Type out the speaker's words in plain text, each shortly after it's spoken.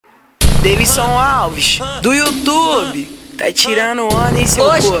Davidson Alves, do YouTube. Tá tirando onda em seu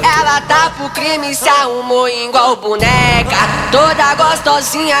Hoje corpo. ela tá pro crime, se arrumou igual boneca. Toda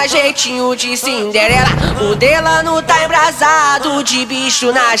gostosinha, jeitinho de Cinderela. O Delano tá embrasado de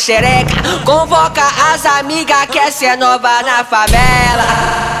bicho na xereca. Convoca as amigas que essa é nova na favela.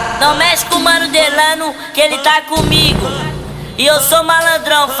 Não mexe com o mano Delano, que ele tá comigo. E eu sou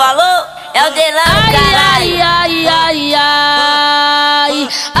malandrão, falou? É o Delano, caralho. Ai, ai, ai, ai,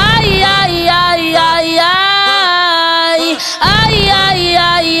 ai, ai, ai, ai, ai, ai,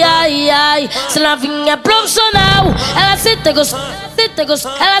 ai, ai, ai. Se novinha é profissional, ela senta gostoso,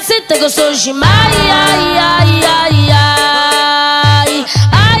 ela senta gostoso demais. Ai, ai, ai, ai, ai,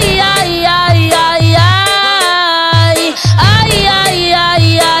 ai, ai, ai, ai, ai, ai,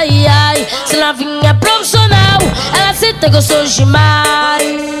 ai, ai, ai. Se novinha é profissional, ela senta gostoso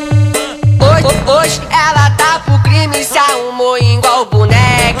demais. Hoje ela tá pro crime, se arrumou igual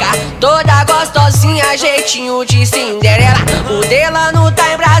boneca. Toda gostosinha, jeitinho de Cinderela. O Delano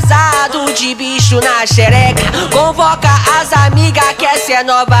tá embrasado de bicho na xereca. Convoca as amigas que essa é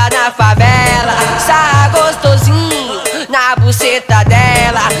nova na favela. Sarra gostosinho na buceta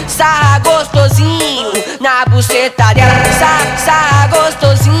dela. Sarra gostosinho na buceta dela. Sarra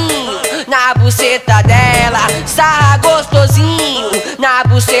gostosinho na buceta dela. Sarra gostosinho na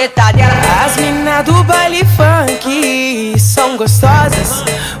buceta dela. As meninas do baile funk são gostosas,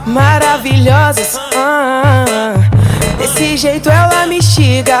 maravilhosas. Desse jeito ela me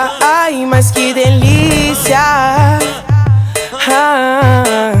instiga, ai, mas que delícia.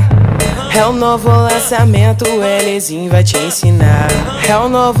 É o novo lançamento, o Wellerzin vai te ensinar. É o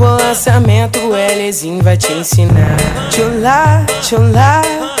novo lançamento, o Wellerzin vai te ensinar. Tchulá, tchulá,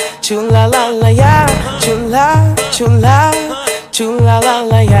 tchulá, lá, lá, ya. Tchulá, tchulá, tchulá, lá,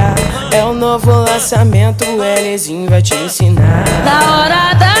 lá, ya. É o novo lançamento, o Wellerzin vai te ensinar. Na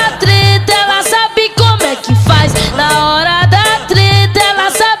hora da treta ela sabe como é que faz. Na hora da treta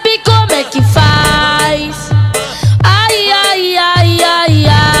ela sabe como é que faz. Ai, ai, ai, ai,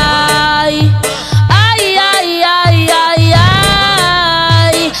 ai. Ai, ai, ai, ai,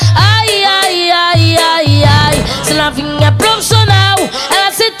 ai. Ai, ai, ai, ai, ai. Se novinha é profissional,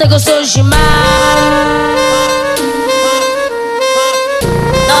 ela senta gostoso demais.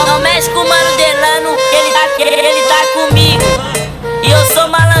 Não mexe com o mano Delano, ele tá comigo. E eu sou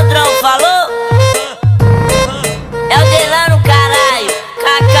malandrão,